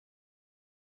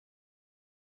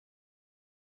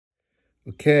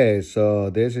Okay,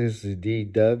 so this is the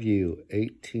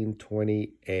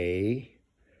dw1820a,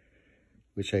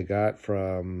 which I got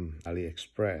from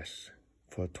AliExpress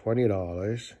for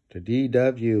 $20. The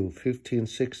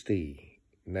dw1560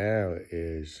 now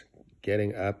is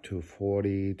getting up to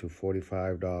 $40 to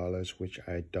 $45, which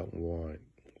I don't want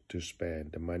to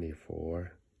spend the money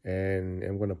for. And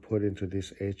I'm going to put into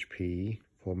this HP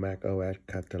for macOS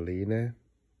Catalina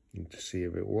to see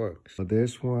if it works. So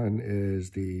this one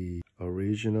is the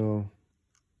original.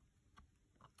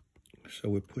 So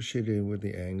we push it in with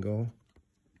the angle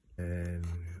and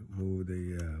move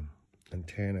the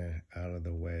antenna out of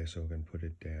the way so we can put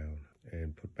it down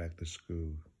and put back the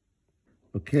screw.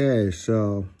 Okay,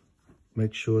 so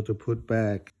make sure to put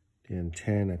back the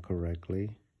antenna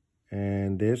correctly.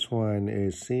 And this one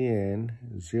is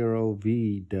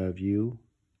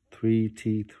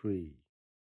CN0VW3T3.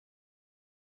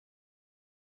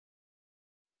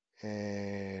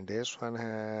 And this one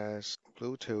has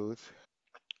Bluetooth.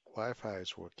 Wi-Fi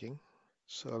is working.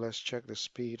 So let's check the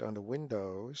speed on the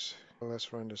Windows.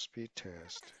 Let's run the speed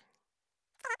test.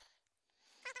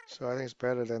 So I think it's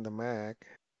better than the Mac.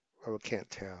 Well, we can't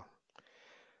tell.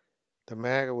 The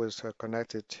Mac was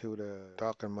connected to the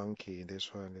Dog and Monkey.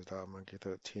 This one is Dog Monkey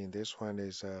 13. This one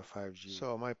is 5G.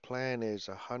 So my plan is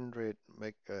 100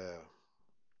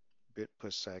 bit per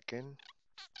second.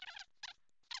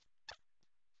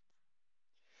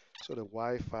 So the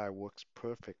Wi-Fi works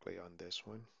perfectly on this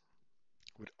one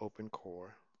with open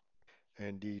core.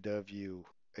 And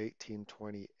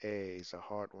dw1820a is a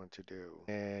hard one to do.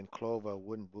 And Clover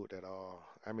wouldn't boot at all.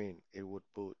 I mean, it would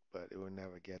boot, but it would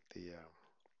never get the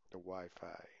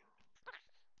Wi-Fi.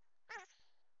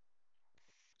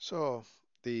 So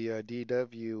the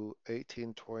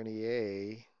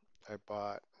dw1820a I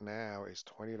bought now is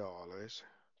 $20,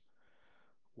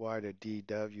 while the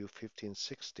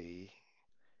dw1560,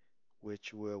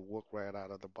 which will work right out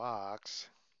of the box,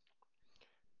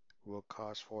 will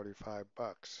cost 45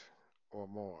 bucks or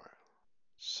more.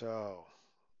 So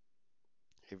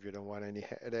if you don't want any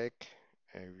headache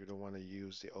and if you don't want to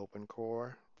use the open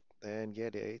core, then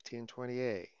get the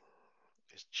 1820A.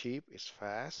 It's cheap, it's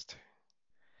fast.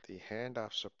 The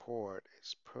handoff support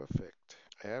is perfect.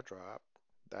 AirDrop,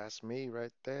 that's me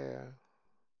right there.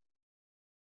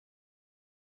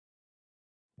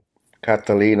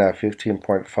 Catalina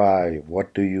 15.5,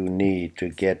 what do you need to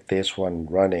get this one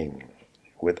running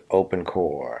with open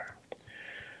core?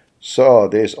 So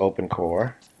there's open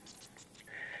core.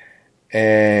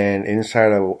 And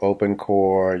inside of open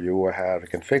core, you will have a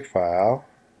config file.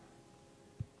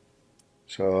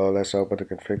 So let's open the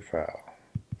config file.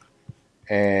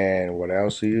 And what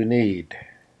else do you need?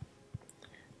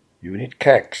 You need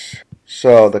kex.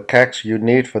 So the kex you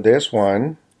need for this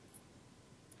one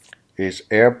is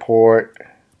airport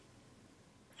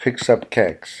fix-up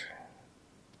kex,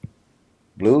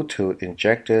 Bluetooth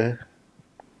injector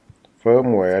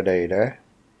firmware data,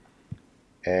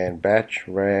 and batch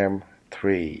RAM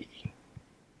 3.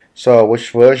 So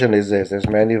which version is this? There's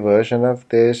many versions of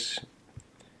this.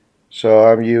 So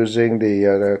I'm using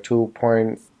the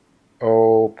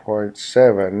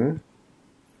 2.0.7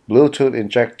 Bluetooth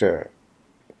injector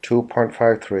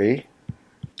 2.53,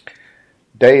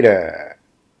 data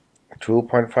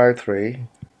 2.53,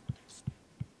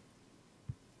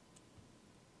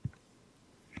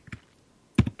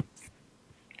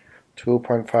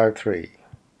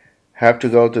 have to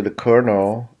go to the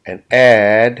kernel and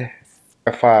add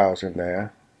files in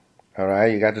there.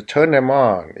 Alright, you got to turn them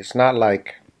on. It's not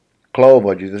like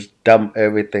Clover, you just dump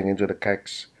everything into the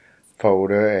kex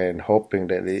folder and hoping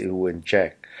that it will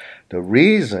inject. The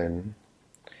reason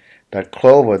that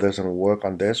Clover doesn't work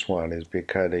on this one is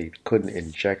because it couldn't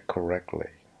inject correctly,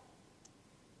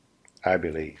 I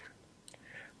believe.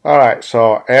 Alright,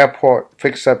 so airport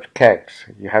fix-up kex.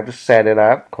 You have to set it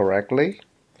up correctly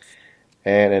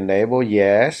and enable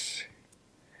yes.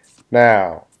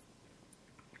 Now,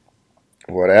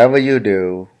 whatever you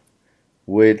do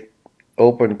with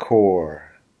open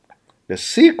core, the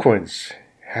sequence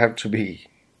have to be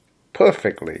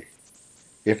perfectly.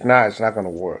 If not, it's not going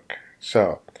to work.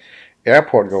 So,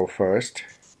 airport go first,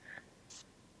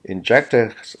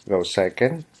 injector go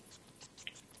second,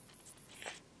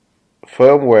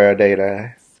 firmware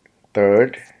data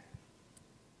third,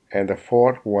 and the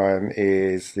fourth one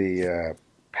is the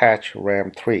patch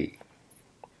RAM 3.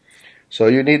 So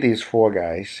you need these four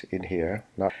guys in here.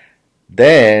 Now,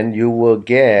 then you will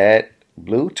get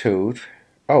Bluetooth.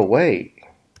 Oh wait,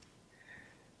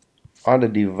 on the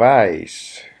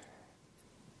device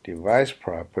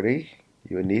property,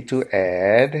 you need to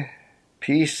add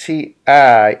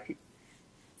PCI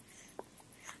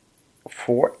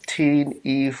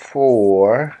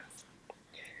 14E4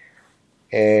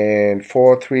 and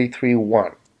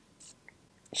 4331.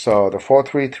 So the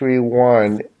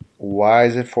 4331, why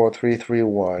is it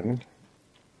 4331?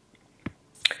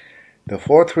 The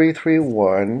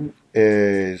 4331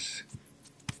 is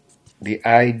the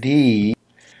ID.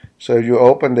 So if you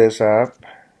open this up,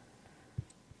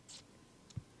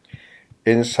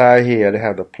 inside here they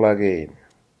have the plugin.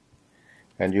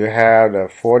 And you have the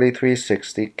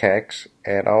 4360 kex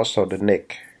and also the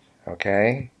NIC.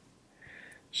 Okay?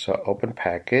 So open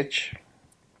package,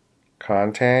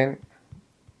 content,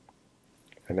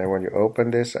 and then when you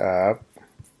open this up,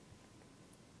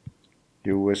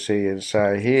 you will see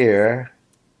inside here,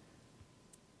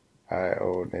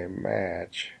 IO name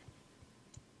match.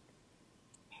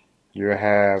 You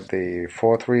have the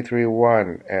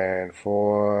 4331 and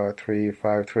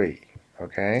 4353.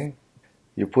 Okay?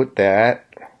 You put that.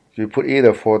 You put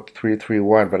either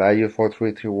 4331, but I use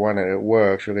 4331 and it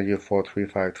works. You can use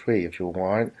 4353 if you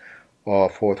want, or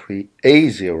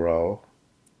 4380,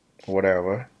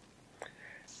 whatever.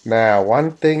 Now,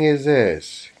 one thing is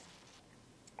this.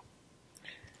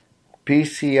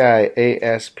 PCI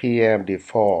ASPM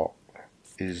default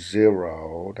is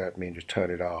 0. That means you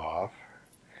turn it off.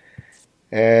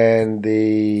 And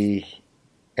the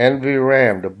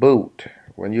NVRAM, the boot,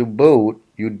 when you boot,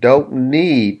 you don't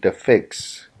need the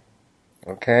fix.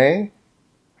 Okay?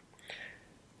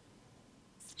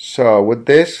 So with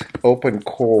this open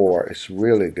core, it's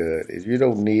really good. You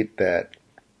don't need that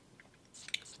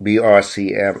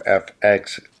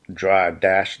BRCMFX drive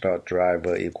dash dot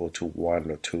driver equal to 1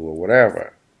 or 2 or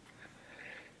whatever.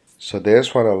 So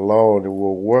this one alone, it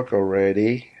will work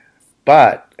already,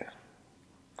 but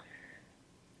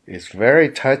it's very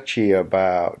touchy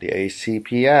about the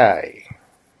ACPI.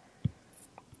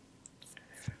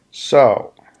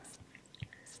 So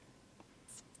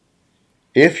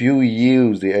if you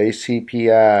use the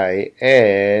ACPI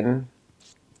and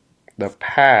the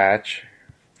patch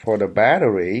for the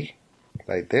battery,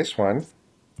 like this one,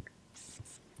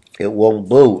 it won't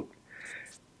boot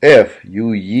if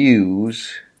you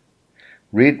use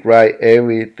read write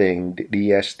everything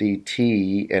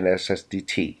DSDT and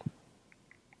SSDT.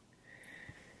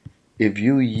 If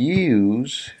you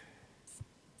use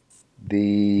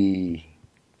the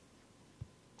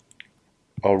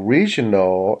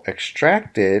original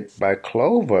extracted by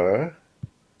Clover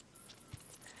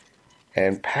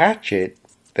and patch it,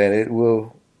 then it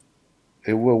will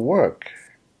work.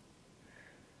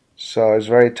 So it's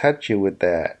very touchy with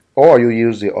that. Or you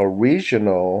use the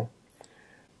original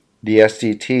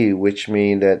DSDT, which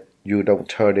means that you don't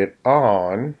turn it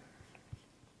on.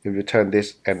 If you turn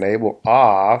this enable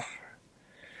off,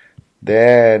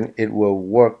 then it will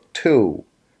work too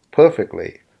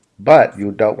perfectly. But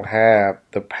you don't have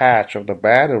the patch of the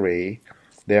battery,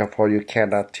 therefore you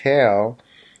cannot tell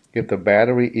if the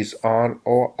battery is on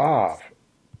or off,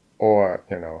 or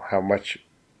how much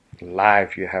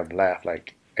life you have left,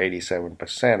 like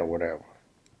 87% or whatever.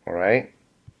 All right.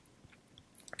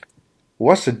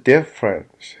 What's the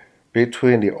difference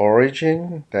between the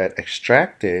origin that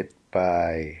extracted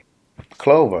by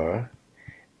Clover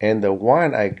and the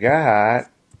one I got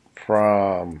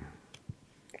from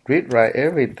read write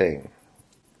everything?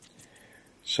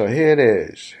 So here it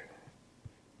is.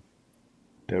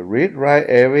 The read write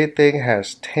everything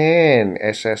has 10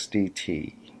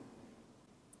 SSDT,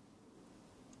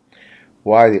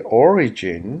 while the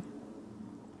origin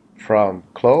from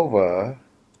Clover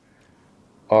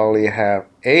only have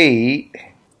 8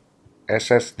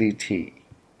 SSDT.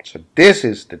 So this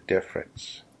is the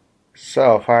difference.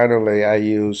 So finally I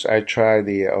tried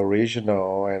the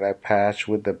original and I patched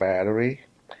with the battery.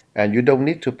 And you don't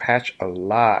need to patch a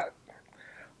lot.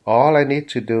 All I need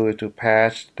to do is to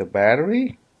patch the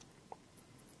battery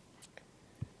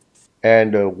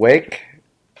and the Wake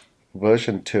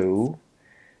version 2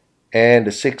 and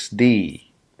the 6D,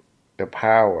 the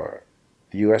power,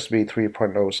 USB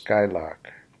 3.0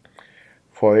 Skylock,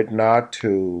 for it not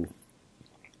to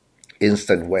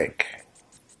instant wake.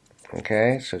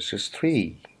 Okay, so it's just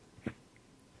 3.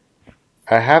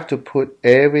 I have to put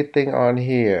everything on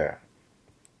here.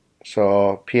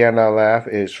 So PNLF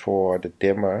is for the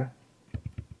dimmer.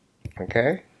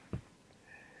 Okay,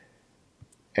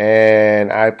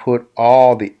 and I put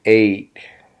all the 8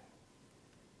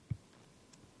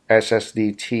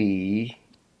 SSDT.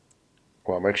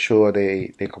 Well, make sure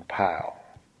they compile.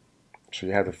 So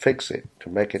you have to fix it to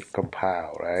make it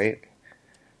compile, right?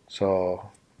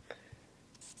 So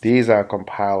these are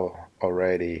compiled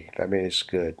already. That means it's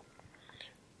good.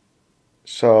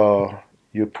 So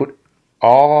you put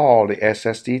all the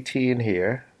SSDT in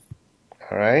here,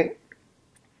 all right?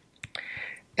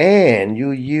 and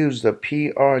you use the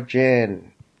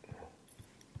PRGen.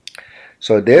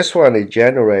 So this one is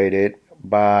generated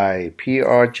by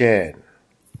PRGen.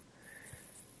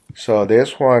 So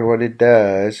this one, what it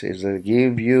does is it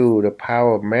give you the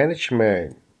power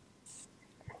management.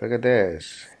 Look at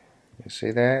this. You see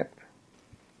that?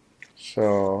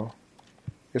 So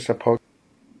it's supposed.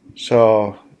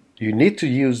 So you need to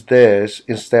use this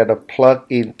instead of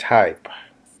plug-in type.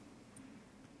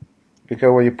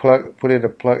 Because when you put in a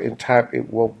plug-in type,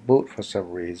 it won't boot for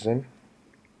some reason.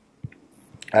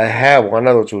 I have one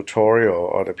other tutorial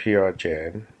on the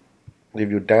PRGen. If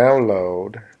you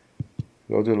download,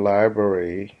 go to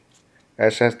library,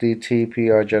 SSDT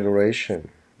PR generation,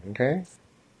 okay?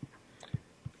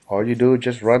 All you do is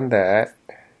just run that,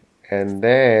 and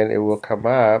then it will come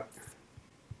up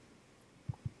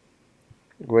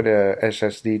with a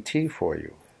SSDT for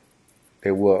you.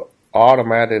 It will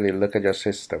automatically look at your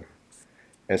system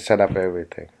and set up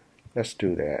everything. Let's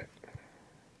do that.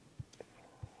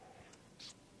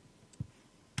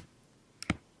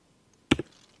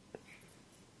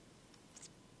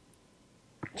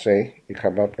 See, you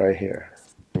come up right here.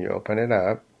 You open it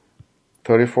up,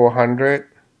 3400,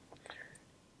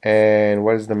 and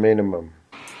what is the minimum?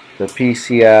 The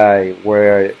PCI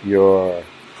where your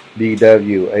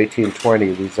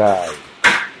dw1820 resides.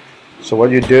 So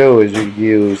what you do is you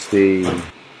use the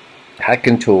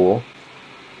hacking tool,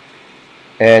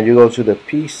 and you go to the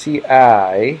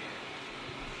PCI,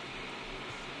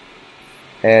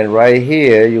 and right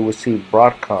here you will see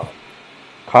Broadcom.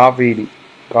 Copy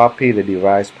the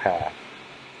device path.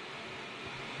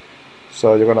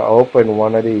 So you're going to open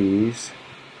one of these,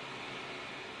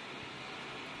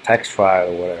 text file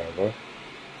or whatever.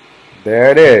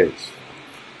 There it is.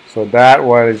 So that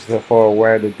one is for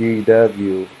where the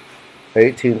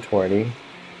dw1820.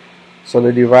 So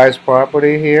the device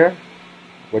property here,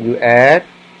 when you add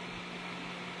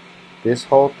this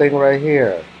whole thing right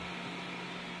here,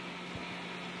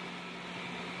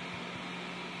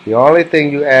 the only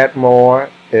thing you add more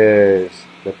is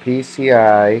the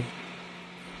PCI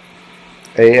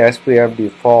ASPM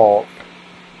default.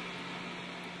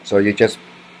 So you just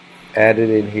add it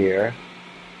in here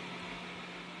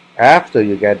after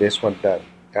you get this one done,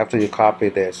 after you copy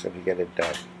this and you get it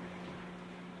done.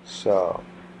 So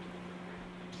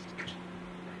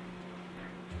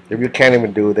if you can't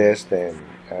even do this, then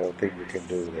I don't think you can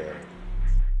do that.